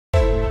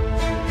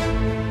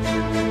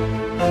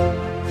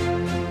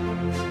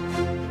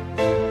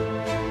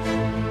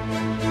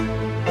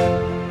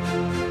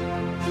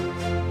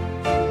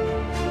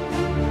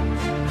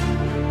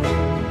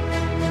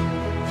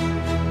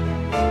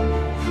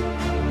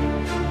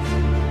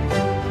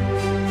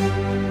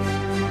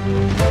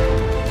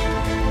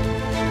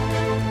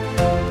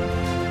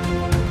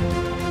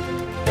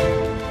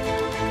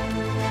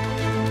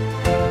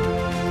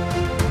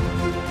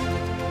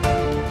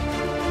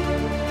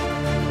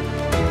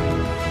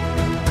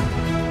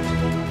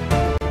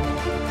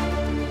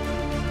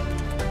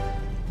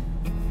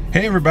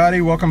Hey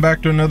everybody, welcome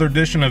back to another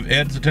edition of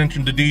Ed's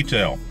Attention to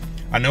Detail.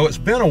 I know it's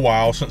been a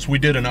while since we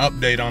did an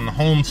update on the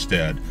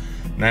Homestead.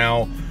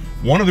 Now,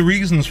 one of the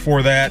reasons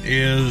for that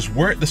is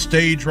we're at the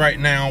stage right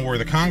now where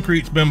the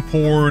concrete's been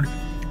poured,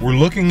 we're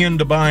looking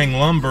into buying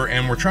lumber,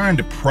 and we're trying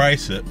to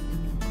price it.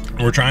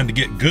 We're trying to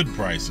get good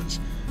prices.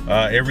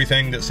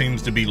 Everything that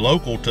seems to be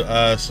local to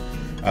us,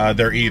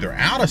 they're either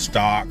out of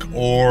stock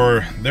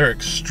or they're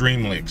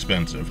extremely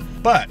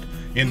expensive. But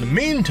in the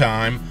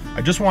meantime,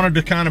 I just wanted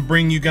to kind of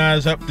bring you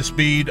guys up to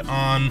speed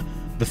on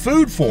the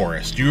food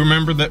forest. You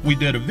remember that we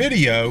did a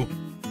video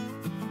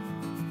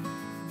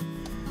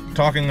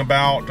talking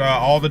about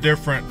all the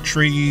different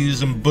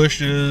trees and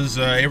bushes,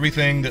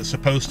 everything that's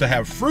supposed to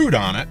have fruit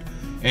on it.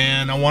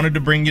 And I wanted to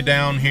bring you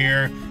down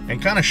here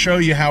and kind of show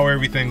you how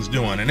everything's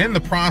doing. And in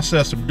the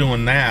process of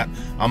doing that,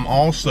 I'm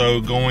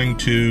also going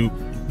to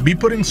be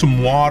putting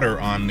some water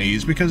on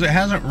these because it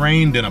hasn't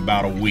rained in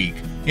about a week,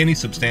 any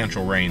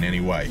substantial rain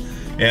anyway.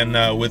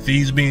 And with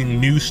these being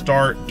new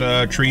start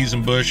trees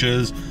and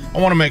bushes, I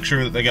want to make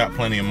sure that they got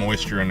plenty of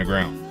moisture in the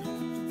ground.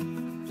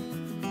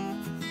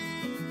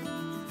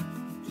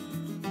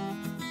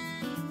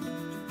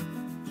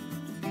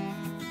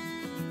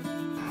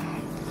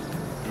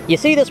 You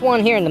see this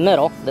one here in the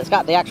middle that's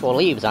got the actual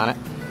leaves on it.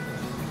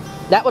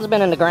 That one's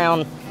been in the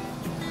ground,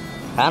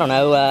 I don't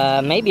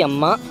know, maybe a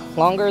month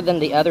longer than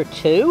the other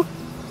two.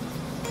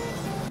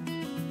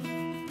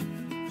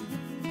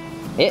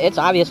 It's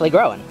obviously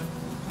growing.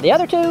 The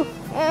other two,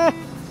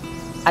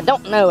 I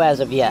don't know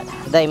as of yet.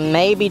 They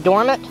may be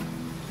dormant,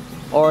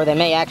 or they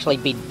may actually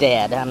be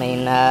dead. I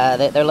mean,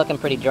 they're looking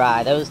pretty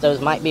dry.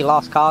 Those might be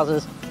lost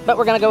causes, but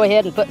we're gonna go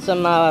ahead and put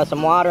some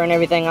water and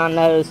everything on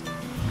those,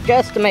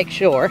 just to make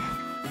sure.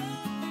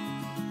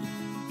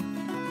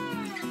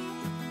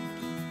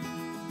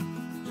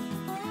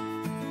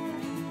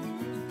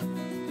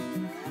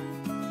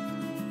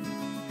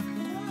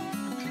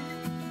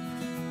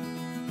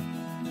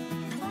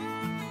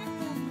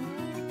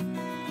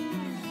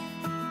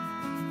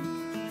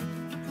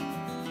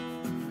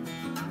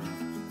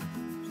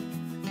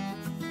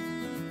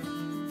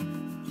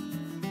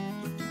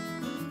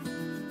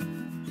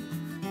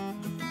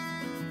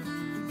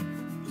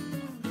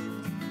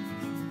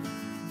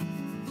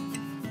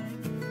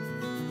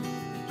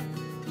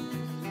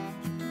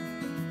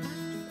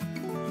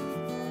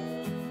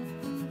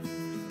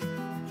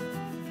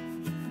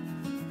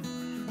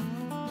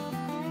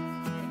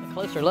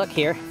 Closer look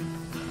here,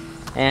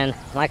 and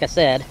like I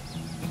said,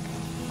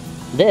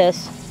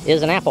 this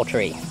is an apple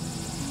tree,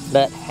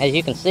 but as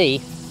you can see,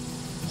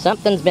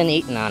 something's been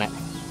eating on it.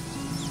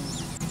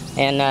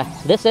 And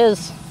this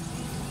is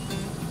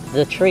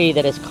the tree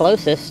that is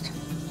closest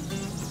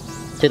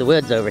to the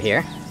woods over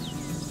here,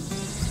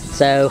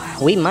 so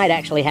we might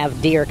actually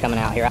have deer coming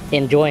out here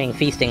enjoying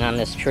feasting on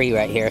this tree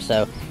right here.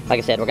 So like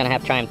I said, we're gonna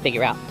have to try and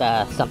figure out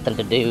something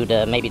to do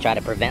to maybe try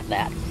to prevent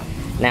that.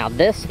 Now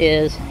this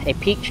is a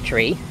peach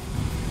tree,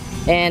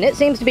 and it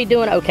seems to be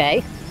doing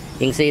okay.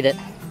 You can see that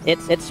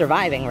it's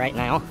surviving right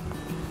now.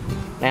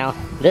 Now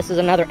this is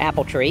another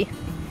apple tree,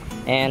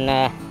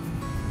 and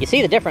you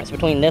see the difference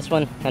between this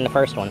one and the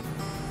first one.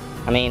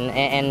 I mean,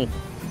 and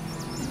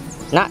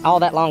not all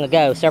that long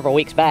ago, several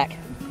weeks back,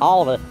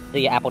 all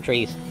the apple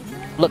trees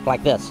looked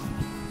like this.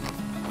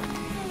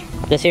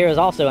 This here is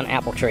also an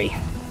apple tree,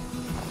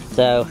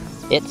 so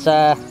it's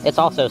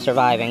also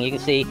surviving. You can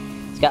see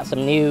it's got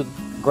some new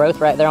growth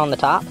right there on the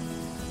top.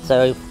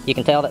 So you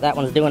can tell that that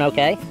one's doing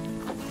okay.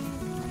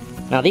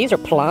 Now these are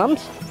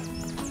plums,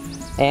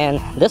 and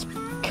this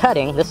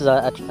cutting, this is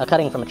a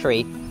cutting from a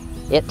tree.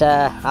 It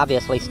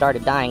obviously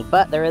started dying,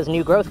 but there is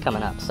new growth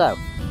coming up. So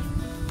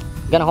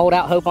I'm gonna hold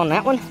out hope on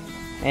that one,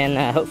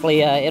 and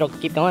hopefully it'll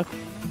keep going.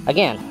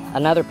 Again,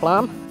 another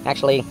plum.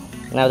 Actually,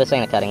 no, this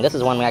ain't a cutting. This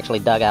is one we actually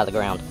dug out of the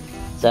ground.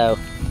 So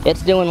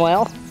it's doing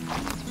well.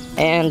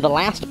 And the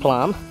last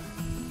plum,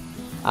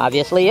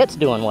 obviously it's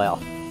doing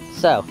well.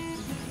 So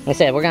like I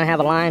said, we're going to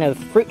have a line of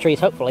fruit trees,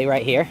 hopefully,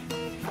 right here.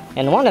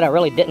 And the one that I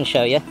really didn't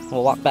show you,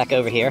 we'll walk back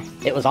over here.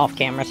 It was off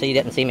camera, so you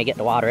didn't see me get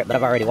to water it, but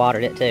I've already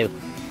watered it, too.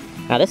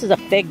 Now, this is a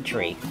fig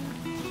tree.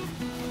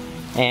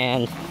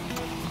 And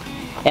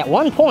at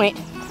one point,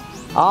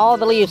 all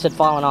the leaves had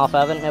fallen off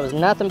of it, and there was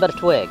nothing but a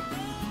twig.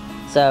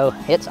 So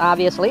it's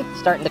obviously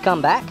starting to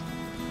come back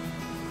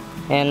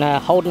and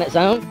holding its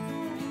own.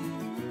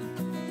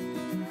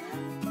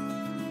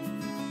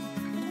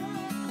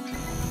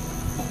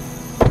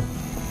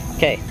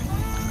 Okay,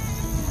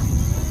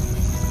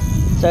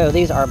 so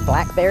these are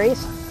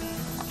blackberries,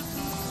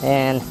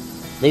 and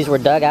these were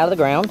dug out of the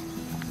ground.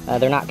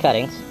 They're not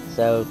cuttings,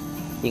 so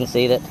you can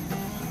see that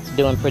it's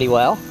doing pretty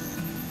well.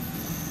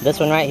 This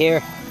one right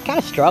here kind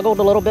of struggled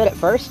a little bit at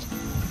first,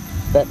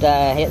 but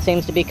it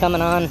seems to be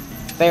coming on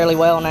fairly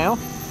well now.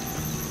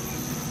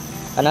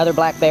 Another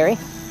blackberry,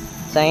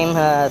 same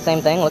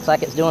thing, looks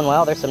like it's doing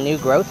well. There's some new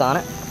growth on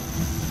it.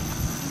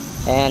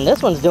 And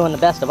this one's doing the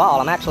best of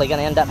all. I'm actually going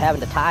to end up having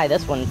to tie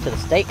this one to the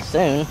stake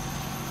soon.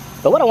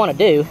 But what I want to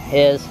do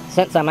is,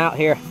 since I'm out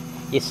here,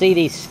 you see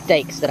these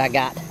stakes that I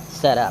got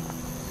set up.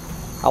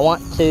 I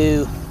want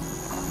to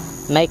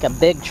make a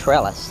big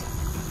trellis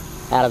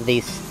out of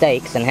these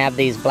stakes and have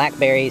these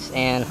blackberries,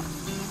 and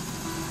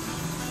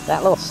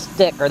that little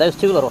stick, or those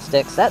two little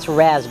sticks, that's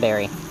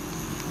raspberry.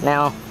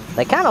 Now,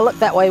 they kind of look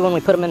that way when we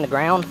put them in the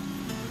ground.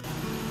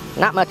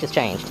 Not much has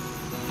changed.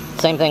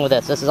 Same thing with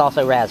this. This is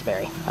also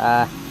raspberry.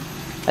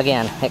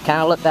 Again, it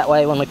kind of looked that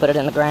way when we put it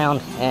in the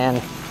ground,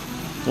 and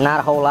not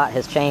a whole lot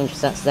has changed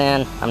since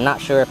then. I'm not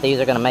sure if these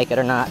are going to make it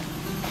or not.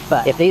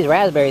 But if these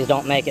raspberries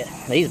don't make it,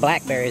 these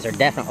blackberries are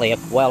definitely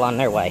well on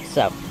their way.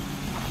 So,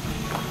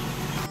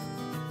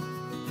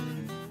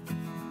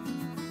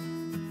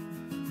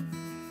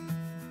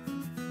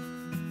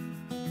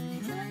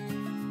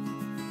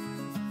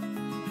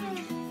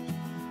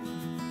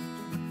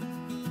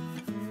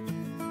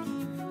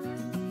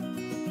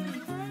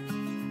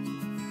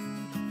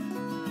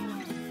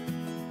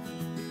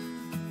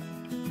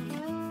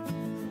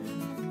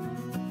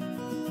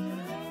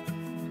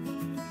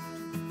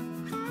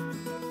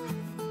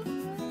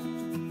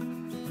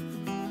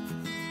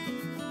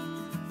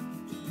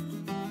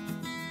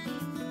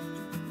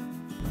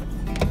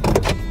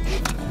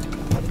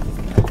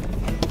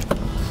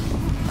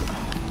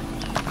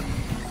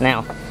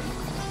 now,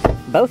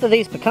 both of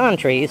these pecan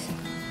trees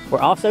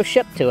were also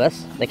shipped to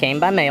us. They came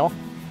by mail.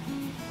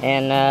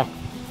 And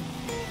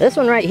this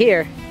one right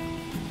here,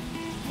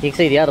 you can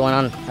see the other one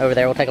on over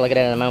there. We'll take a look at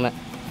it in a moment.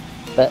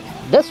 But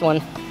this one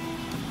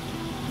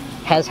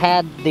has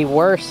had the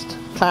worst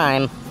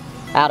time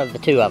out of the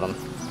two of them.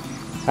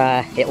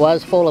 It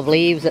was full of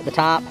leaves at the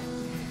top,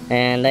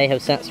 and they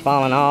have since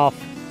fallen off.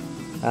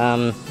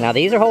 Now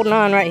these are holding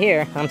on right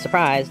here. I'm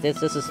surprised.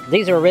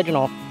 These are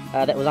original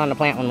that was on the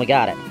plant when we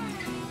got it.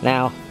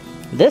 Now,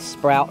 this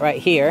sprout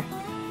right here,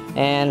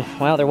 and,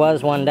 well, there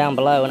was one down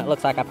below, and it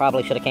looks like I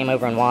probably should have came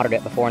over and watered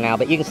it before now,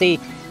 but you can see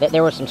that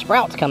there were some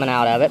sprouts coming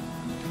out of it.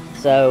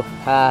 So,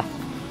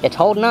 it's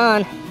holding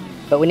on,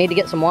 but we need to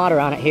get some water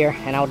on it here,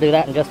 and I'll do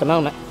that in just a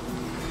moment.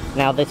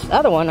 Now, this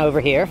other one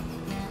over here,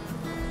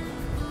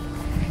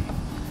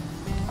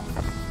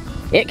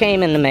 it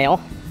came in the mail,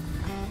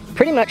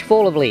 pretty much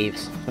full of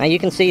leaves. Now, you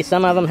can see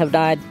some of them have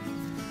died,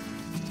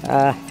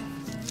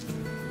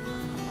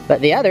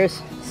 but the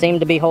others seem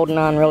to be holding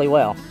on really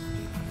well.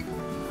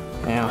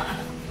 Now,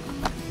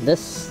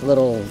 this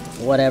little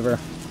whatever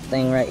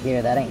thing right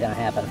here, that ain't gonna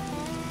happen.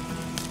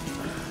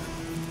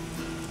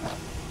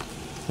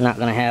 I'm not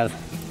gonna have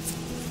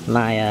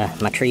my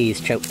my trees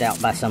choked out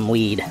by some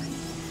weed.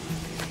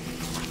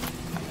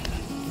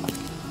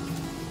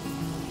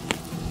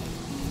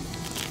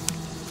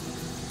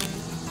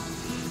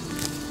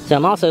 So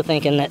I'm also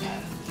thinking that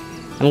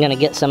I'm gonna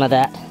get some of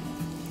that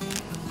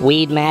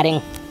weed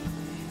matting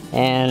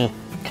and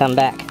come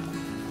back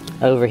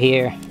over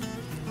here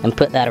and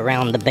put that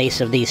around the base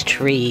of these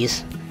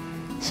trees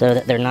so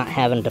that they're not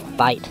having to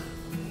fight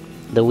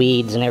the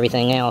weeds and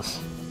everything else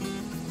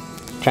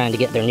trying to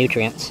get their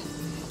nutrients.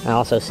 I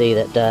also see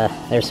that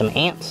there's some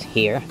ants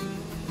here,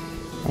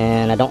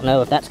 and I don't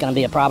know if that's going to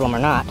be a problem or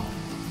not.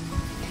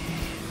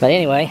 But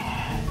anyway,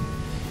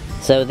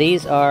 so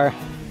these are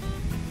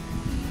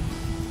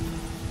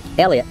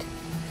Elliott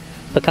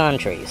pecan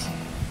trees.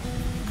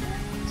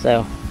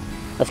 So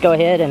let's go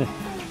ahead and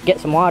get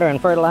some water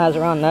and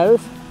fertilizer on those.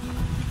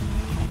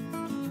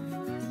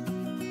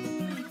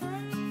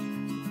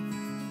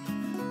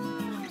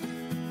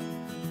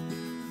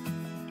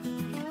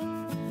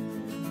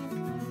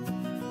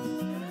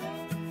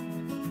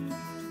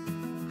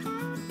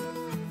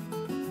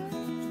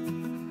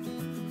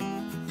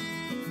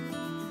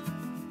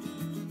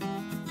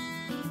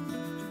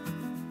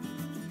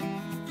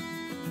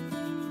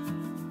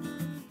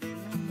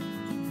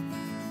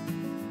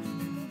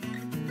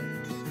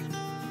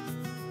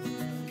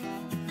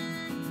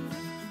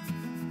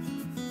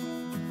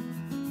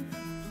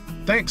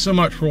 Thanks so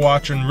much for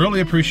watching.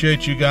 Really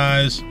appreciate you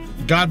guys.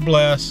 God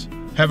bless.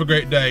 Have a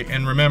great day.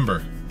 And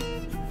remember,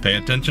 pay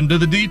attention to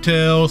the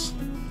details.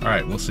 All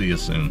right, we'll see you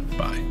soon.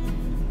 Bye.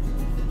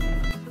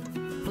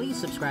 Please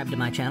subscribe to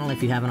my channel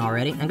if you haven't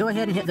already, and go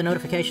ahead and hit the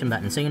notification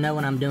button so you know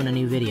when I'm doing a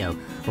new video.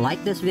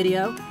 Like this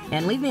video,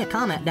 and leave me a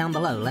comment down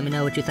below. Let me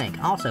know what you think.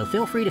 Also,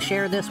 feel free to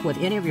share this with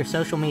any of your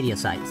social media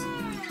sites.